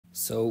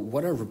So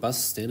what are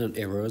robust standard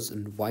errors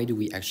and why do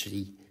we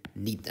actually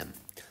need them?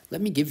 Let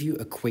me give you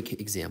a quick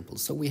example.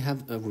 So we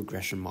have a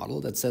regression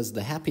model that says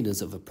the happiness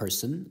of a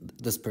person,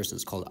 this person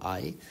is called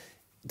I,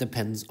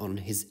 depends on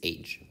his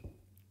age.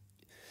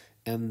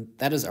 And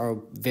that is our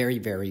very,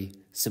 very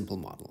simple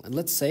model. And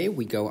let's say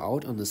we go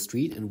out on the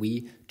street and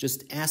we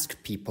just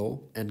ask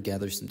people and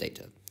gather some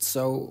data.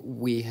 So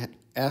we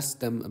ask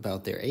them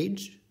about their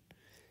age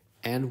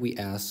and we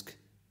ask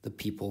the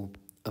people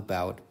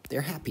about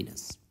their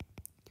happiness.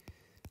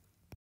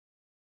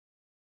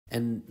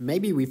 And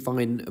maybe we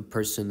find a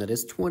person that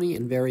is 20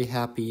 and very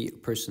happy, a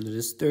person that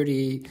is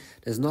 30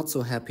 that is not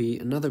so happy,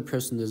 another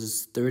person that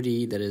is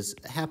 30 that is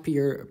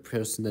happier, a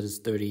person that is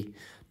 30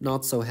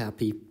 not so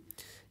happy,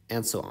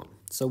 and so on.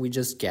 So we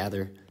just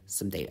gather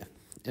some data.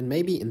 And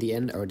maybe in the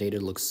end our data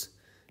looks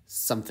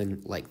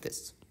something like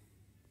this.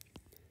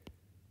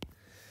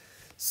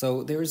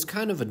 So there is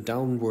kind of a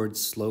downward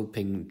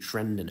sloping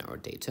trend in our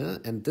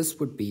data, and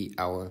this would be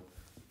our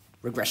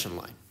regression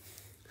line.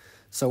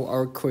 So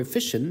our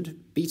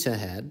coefficient, beta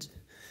hat,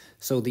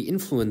 so the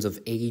influence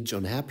of age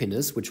on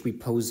happiness, which we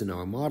pose in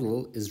our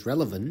model, is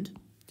relevant,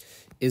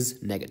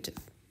 is negative.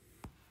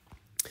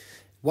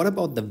 What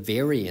about the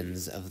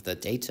variance of the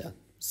data?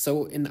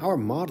 So in our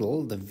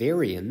model, the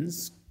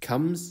variance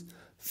comes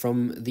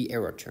from the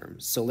error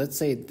terms. So let's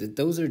say that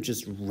those are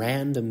just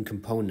random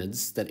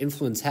components that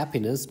influence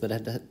happiness,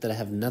 but that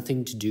have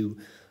nothing to do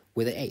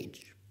with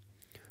age.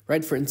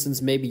 Right? For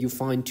instance, maybe you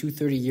find two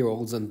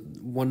 30-year-olds and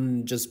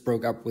one just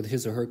broke up with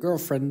his or her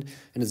girlfriend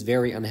and is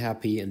very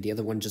unhappy, and the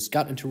other one just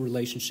got into a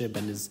relationship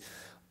and is,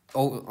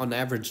 on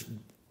average,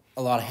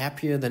 a lot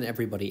happier than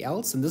everybody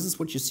else. And this is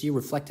what you see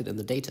reflected in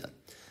the data.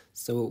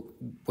 So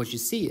what you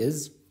see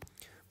is,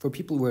 for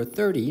people who are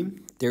 30,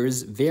 there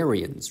is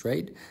variance,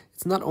 right?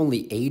 It's not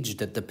only age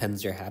that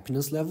depends their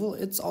happiness level,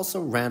 it's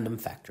also random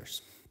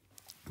factors.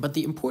 But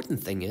the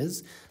important thing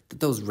is that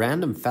those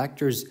random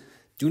factors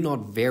do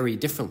not vary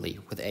differently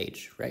with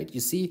age, right?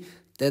 You see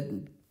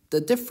that the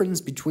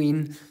difference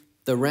between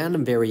the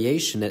random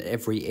variation at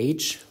every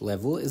age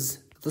level is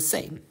the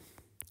same,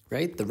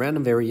 right? The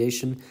random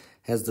variation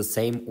has the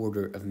same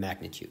order of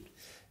magnitude.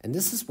 And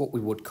this is what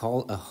we would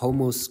call a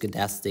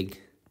homoskedastic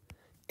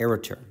error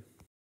term.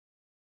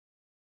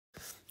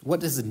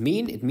 What does it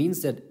mean? It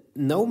means that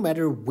no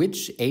matter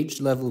which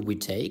age level we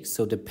take,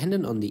 so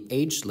dependent on the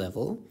age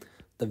level,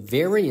 the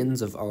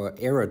variance of our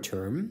error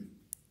term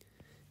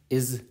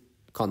is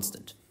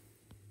constant,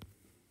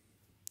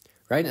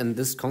 right? And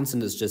this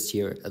constant is just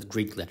here a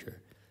Greek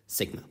letter,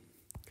 sigma.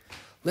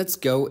 Let's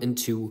go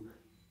into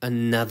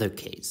another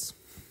case.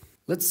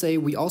 Let's say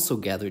we also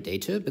gather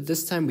data, but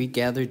this time we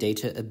gather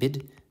data a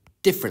bit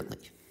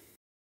differently.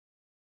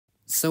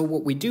 So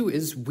what we do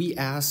is we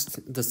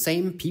asked the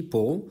same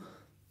people,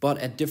 but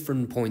at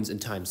different points in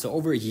time. So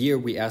over a year,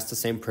 we asked the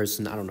same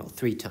person,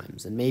 3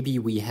 times. And maybe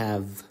we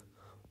have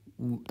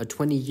a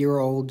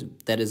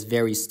 20-year-old that is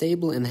very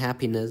stable in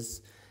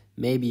happiness.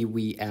 Maybe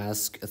we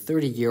ask a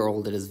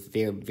 30-year-old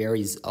that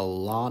varies a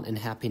lot in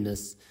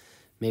happiness.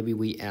 Maybe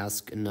we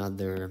ask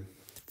another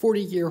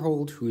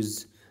 40-year-old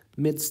who's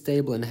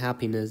mid-stable in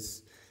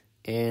happiness,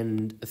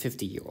 and a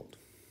 50-year-old.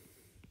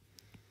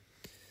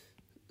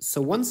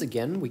 So once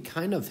again, we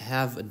kind of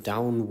have a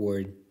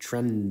downward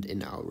trend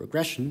in our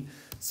regression.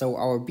 So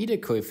our beta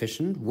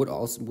coefficient would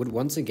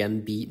once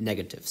again be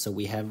negative. So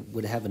we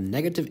would have a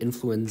negative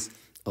influence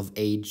of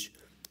age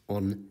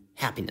on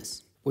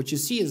happiness. What you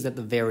see is that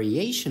the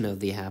variation of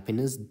the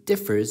happiness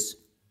differs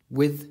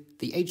with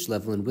the age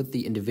level and with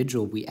the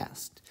individual we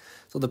asked.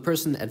 So the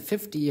person at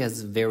 50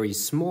 has very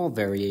small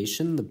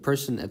variation, the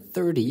person at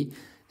 30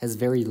 has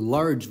very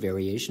large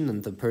variation,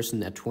 and the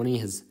person at 20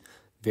 has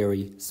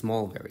very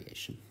small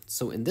variation.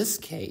 So in this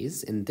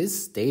case, in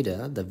this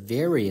data, the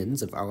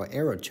variance of our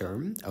error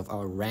term, of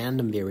our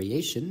random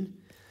variation,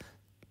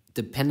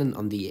 dependent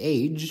on the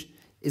age,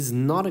 is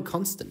not a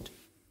constant,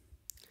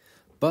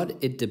 but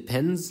it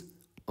depends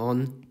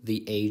on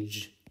the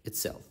age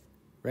itself,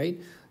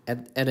 right?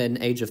 At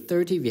an age of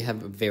 30, we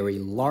have a very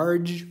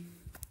large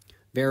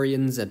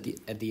variance. At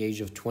the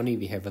age of 20,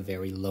 we have a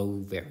very low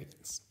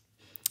variance.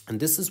 And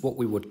this is what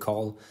we would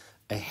call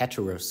a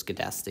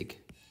heteroskedastic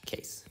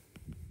case.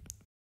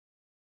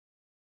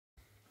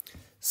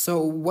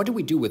 So what do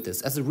we do with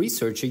this? As a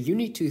researcher, you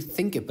need to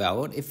think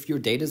about if your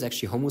data is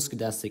actually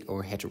homoskedastic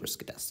or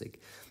heteroskedastic.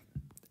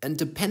 And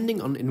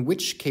depending on in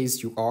which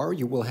case you are,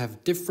 you will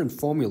have different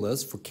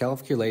formulas for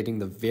calculating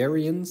the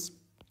variance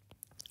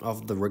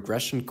of the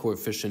regression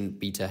coefficient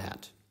beta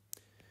hat.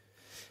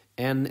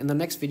 And in the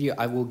next video,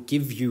 I will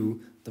give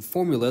you the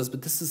formulas,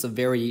 but this is a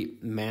very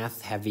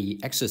math-heavy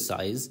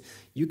exercise.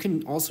 You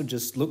can also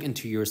just look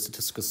into your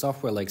statistical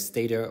software like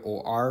Stata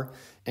or R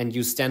and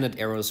use standard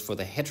errors for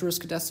the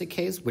heteroskedastic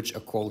case, which are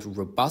called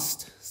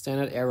robust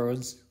standard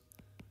errors,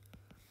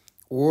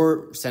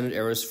 or standard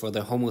errors for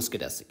the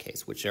homoskedastic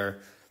case, which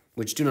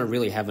do not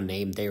really have a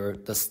name. They are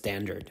the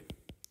standard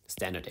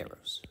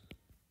errors.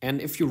 And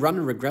if you run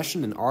a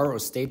regression in R or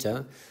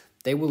Stata,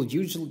 they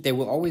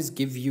will always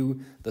give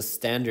you the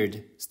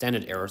standard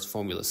errors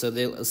formula. So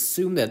they'll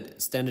assume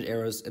that standard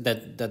errors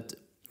that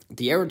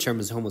the error term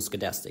is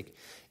homoskedastic.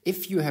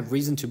 If you have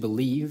reason to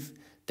believe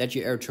that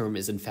your error term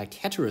is in fact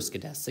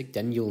heteroskedastic,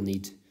 then you'll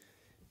need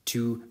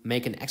to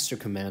make an extra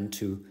command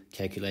to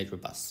calculate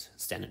robust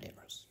standard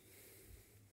errors.